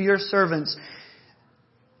grant to Your servants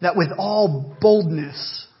that with all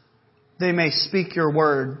boldness they may speak Your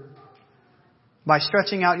word by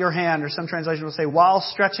stretching out Your hand, or some translation will say, while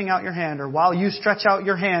stretching out Your hand, or while You stretch out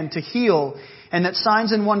Your hand to heal, and that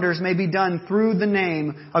signs and wonders may be done through the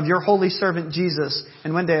name of Your holy servant Jesus.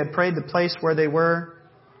 And when they had prayed, the place where they were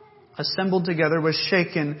assembled together was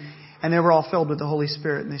shaken, and they were all filled with the Holy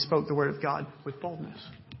Spirit, and they spoke the word of God with boldness.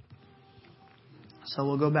 So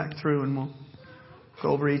we'll go back through and we'll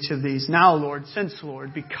go over each of these. Now, Lord, since,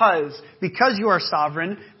 Lord, because You are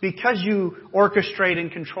sovereign, because You orchestrate and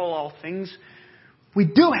control all things, we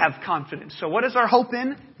do have confidence. So what is our hope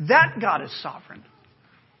in? That God is sovereign.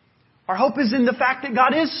 Our hope is in the fact that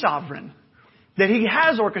God is sovereign, that He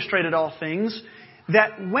has orchestrated all things,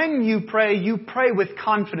 that when you pray with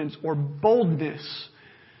confidence or boldness,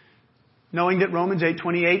 knowing that Romans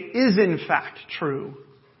 8:28 is in fact true,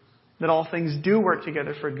 that all things do work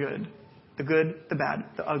together for good, the bad,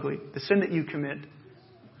 the ugly, the sin that you commit,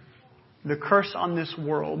 the curse on this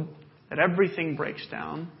world, that everything breaks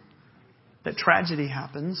down, that tragedy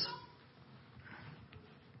happens.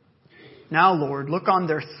 Now, Lord, look on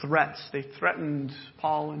their threats. They threatened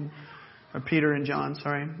Peter and John,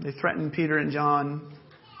 sorry. They threatened Peter and John.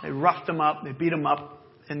 They roughed them up. They beat them up.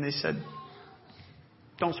 And they said,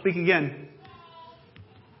 don't speak again.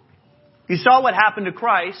 You saw what happened to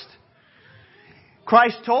Christ.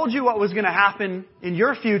 Christ told you what was going to happen in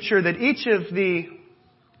your future, that each of the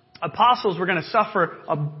apostles were going to suffer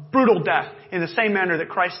a brutal death in the same manner that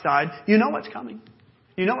Christ died. You know what's coming.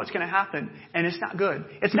 You know what's going to happen. And it's not good.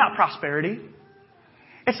 It's not prosperity.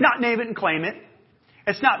 It's not name it and claim it.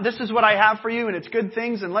 It's not, this is what I have for you and it's good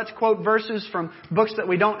things, and let's quote verses from books that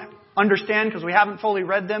we don't understand because we haven't fully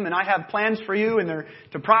read them, and I have plans for you and they're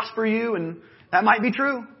to prosper you, and that might be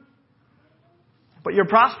true. But your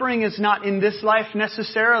prospering is not in this life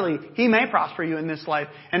necessarily. He may prosper you in this life.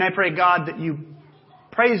 And I pray, God, that you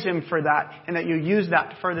praise Him for that and that you use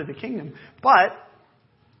that to further the kingdom. But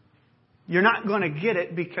you're not going to get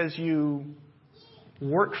it because you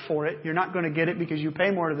work for it. You're not going to get it because you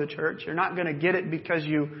pay more to the church. You're not going to get it because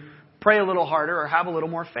you pray a little harder or have a little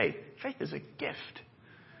more faith. Faith is a gift.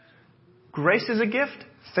 Grace is a gift.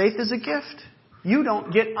 Faith is a gift. You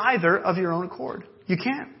don't get either of your own accord. You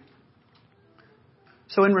can't.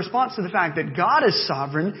 So in response to the fact that God is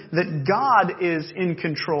sovereign, that God is in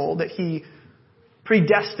control, that He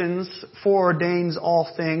predestines, foreordains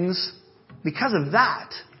all things, because of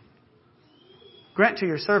that, grant to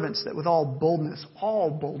your servants that with all the boldness, all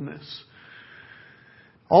the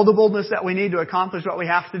boldness that we need to accomplish what we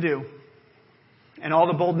have to do, and all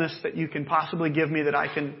the boldness that you can possibly give me that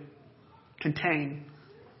I can contain,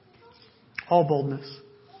 all boldness.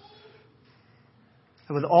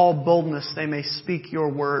 And with all boldness they may speak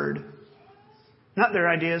your word. Not their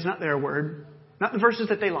ideas, not their word, not the verses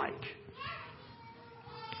that they like.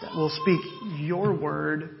 That will speak your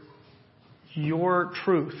word, your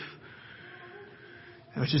truth,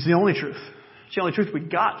 which is the only truth. It's the only truth we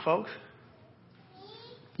got, folks.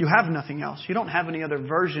 You have nothing else. You don't have any other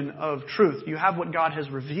version of truth. You have what God has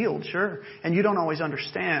revealed, sure. And you don't always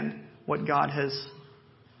understand what God has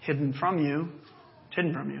hidden from you. It's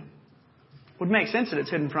hidden from you. Would make sense that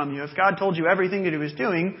it's hidden from you. If God told you everything that He was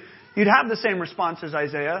doing, you'd have the same response as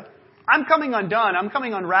Isaiah. I'm coming undone. I'm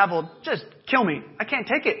coming unraveled. Just kill me. I can't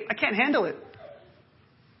take it. I can't handle it.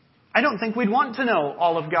 I don't think we'd want to know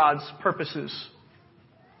all of God's purposes.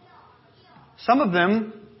 Some of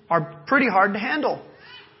them are pretty hard to handle.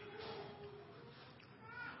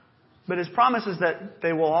 But His promise is that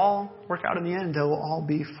they will all work out in the end. They will all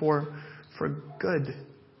be for good.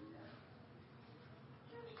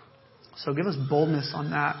 So give us boldness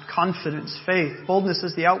on that. Confidence, faith. Boldness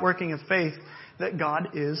is the outworking of faith that God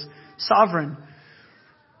is sovereign.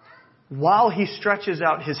 While He stretches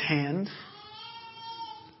out His hand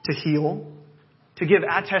to heal, to give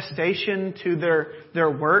attestation to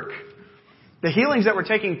their work, the healings that were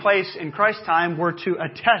taking place in Christ's time were to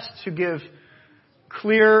attest, to give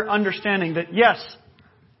clear understanding that yes,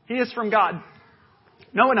 He is from God.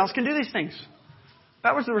 No one else can do these things.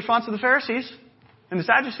 That was the response of the Pharisees and the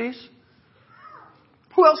Sadducees.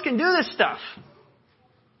 Who else can do this stuff?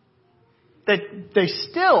 That they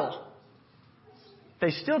still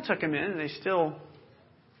took Him in, and they still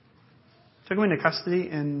took Him into custody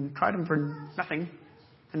and tried Him for nothing,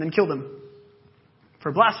 and then killed Him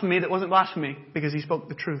for blasphemy that wasn't blasphemy because He spoke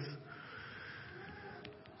the truth.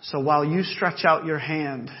 So while you stretch out your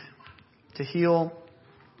hand to heal,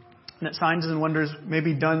 and that signs and wonders may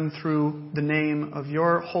be done through the name of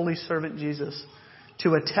your holy servant Jesus,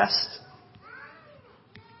 to attest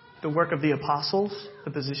the work of the apostles,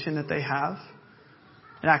 the position that they have.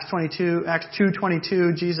 In Acts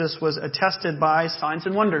 2:22, Jesus was attested by signs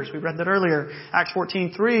and wonders. We read that earlier. Acts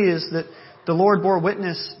 14:3 is that the Lord bore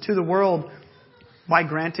witness to the world by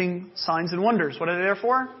granting signs and wonders. What are they there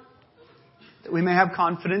for? That we may have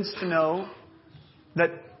confidence to know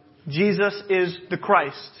that Jesus is the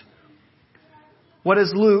Christ. What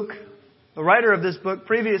does Luke, the writer of this book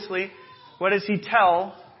previously, what does he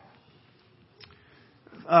tell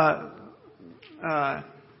the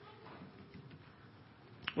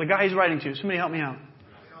guy he's writing to? Somebody help me out.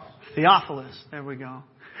 Theophilus. There we go.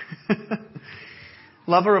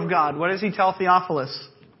 Lover of God. What does he tell Theophilus?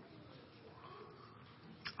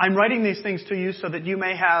 I'm writing these things to you so that you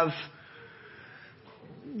may have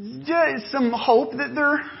some hope that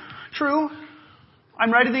they're true.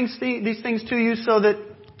 I'm writing these things to you so that,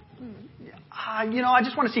 I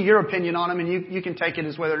just want to see your opinion on them, and you can take it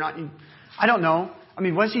as whether or not you... I don't know. I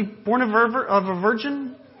mean, was He born of a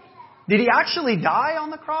virgin? Did He actually die on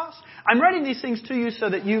the cross? I'm writing these things to you so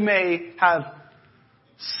that you may have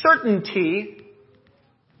certainty,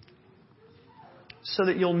 so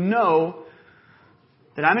that you'll know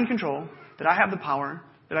that I'm in control, that I have the power,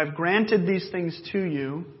 that I've granted these things to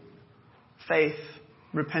you, faith,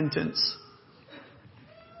 repentance,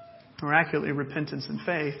 or accurately repentance and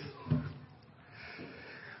faith.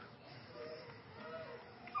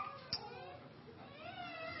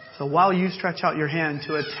 So while you stretch out your hand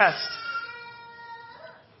to attest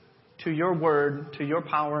to your word, to your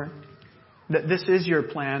power, that this is your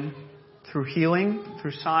plan, through healing,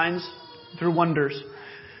 through signs, through wonders.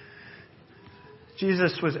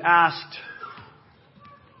 Jesus was asked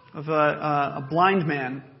of a blind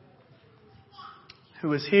man who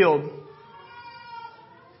was healed,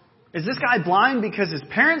 is this guy blind because his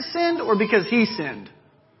parents sinned or because he sinned?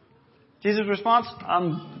 Jesus' response,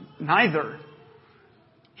 neither.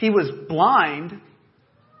 He was blind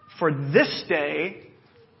for this day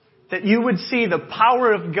that you would see the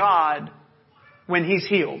power of God when He's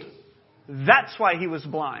healed. That's why He was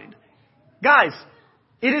blind. Guys,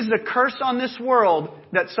 it is the curse on this world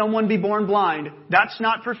that someone be born blind. That's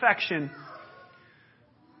not perfection.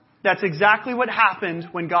 That's exactly what happened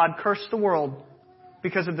when God cursed the world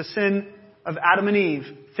because of the sin of Adam and Eve.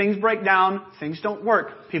 Things break down. Things don't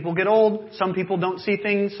work. People get old. Some people don't see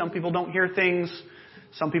things. Some people don't hear things.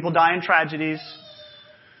 Some people die in tragedies.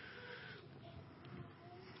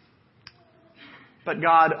 But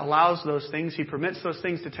God allows those things. He permits those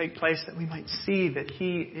things to take place that we might see that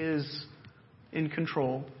He is in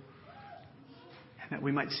control. And that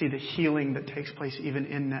we might see the healing that takes place even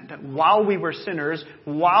in that. That while we were sinners,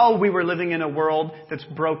 while we were living in a world that's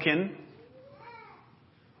broken,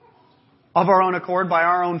 of our own accord, by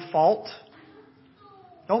our own fault,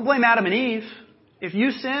 don't blame Adam and Eve. If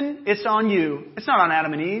you sin, it's on you. It's not on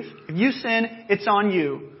Adam and Eve. If you sin, it's on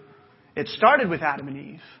you. It started with Adam and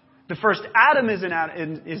Eve. The first Adam is in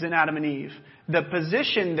Adam and Eve. The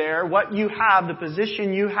position there, what you have, the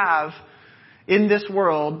position you have in this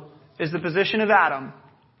world is the position of Adam,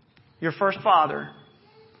 your first father.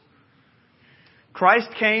 Christ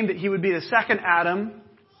came that He would be the second Adam,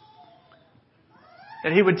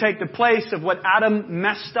 that He would take the place of what Adam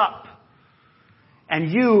messed up. And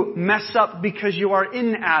you mess up because you are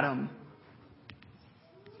in Adam.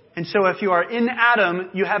 And so if you are in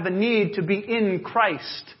Adam, you have a need to be in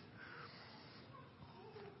Christ.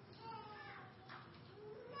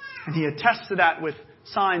 And He attests to that with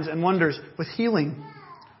signs and wonders, with healing.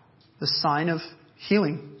 The sign of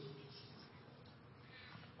healing.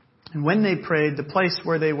 And when they prayed, the place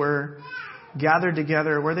where they were gathered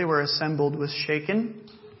together, where they were assembled, was shaken.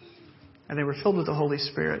 And they were filled with the Holy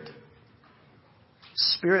Spirit.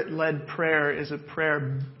 Spirit-led prayer is a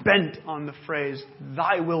prayer bent on the phrase,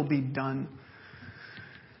 Thy will be done.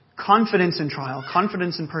 Confidence in trial,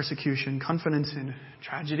 confidence in persecution, confidence in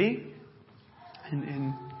tragedy, and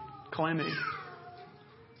in calamity.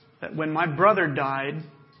 That when my brother died,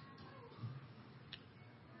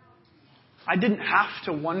 I didn't have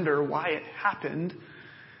to wonder why it happened.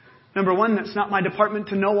 Number one, that's not my department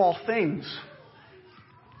to know all things.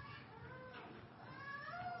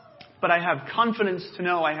 But I have confidence to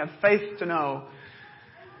know, I have faith to know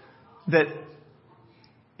that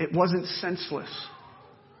it wasn't senseless.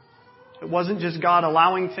 It wasn't just God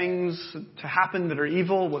allowing things to happen that are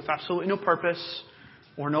evil with absolutely no purpose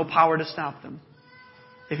or no power to stop them.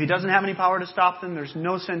 If He doesn't have any power to stop them, there's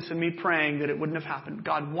no sense in me praying that it wouldn't have happened.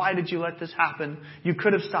 God, why did you let this happen? You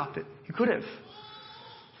could have stopped it. You could have.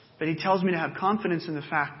 But He tells me to have confidence in the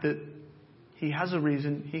fact that He has a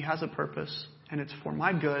reason, He has a purpose, and it's for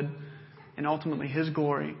my good and ultimately His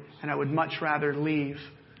glory. And I would much rather leave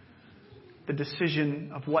the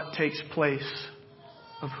decision of what takes place,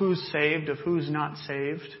 of who's saved, of who's not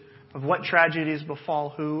saved, of what tragedies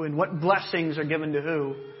befall who, and what blessings are given to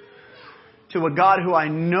who, to a God who I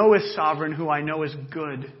know is sovereign, who I know is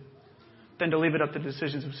good, than to leave it up to the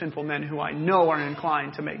decisions of sinful men who I know are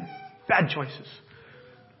inclined to make bad choices,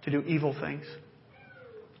 to do evil things.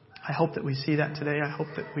 I hope that we see that today. I hope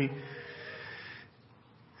that we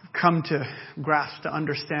come to grasp, to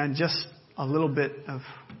understand just a little bit of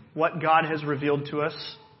what God has revealed to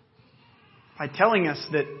us by telling us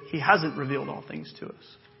that He hasn't revealed all things to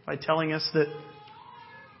us, by telling us that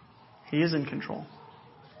He is in control,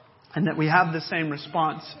 and that we have the same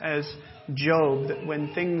response as Job, that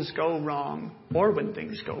when things go wrong or when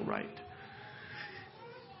things go right.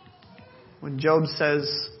 When Job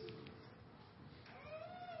says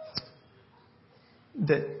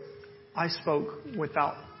that I spoke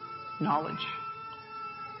without knowledge,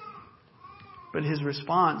 but his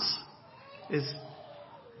response is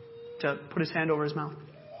to put his hand over his mouth.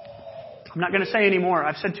 I'm not going to say any more.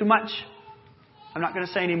 I've said too much. I'm not going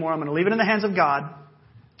to say any more. I'm going to leave it in the hands of God.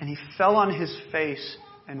 And he fell on his face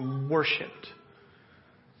and worshipped.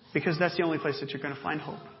 Because that's the only place that you're going to find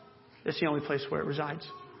hope. That's the only place where it resides.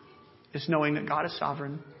 Is knowing that God is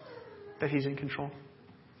sovereign, that He's in control.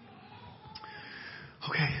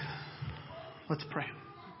 Okay, let's pray.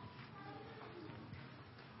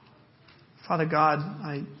 Father God,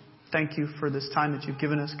 I thank You for this time that You've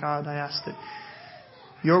given us, God. I ask that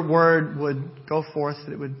Your word would go forth,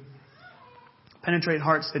 that it would penetrate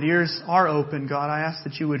hearts, that ears are open, God. I ask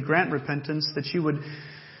that You would grant repentance, that You would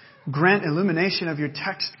grant illumination of Your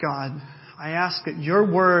text, God. I ask that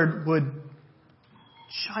Your word would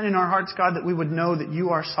shine in our hearts, God, that we would know that You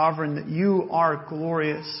are sovereign, that You are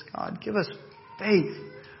glorious, God. Give us faith.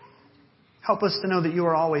 Help us to know that You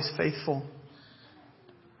are always faithful.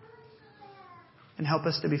 And help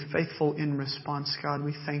us to be faithful in response, God.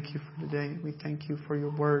 We thank You for today. We thank You for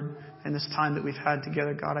Your word and this time that we've had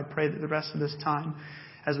together, God. I pray that the rest of this time,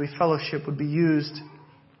 as we fellowship, would be used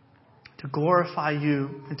to glorify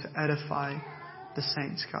You and to edify the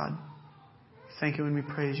saints, God. Thank You and we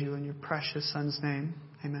praise You in Your precious Son's name.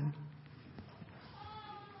 Amen.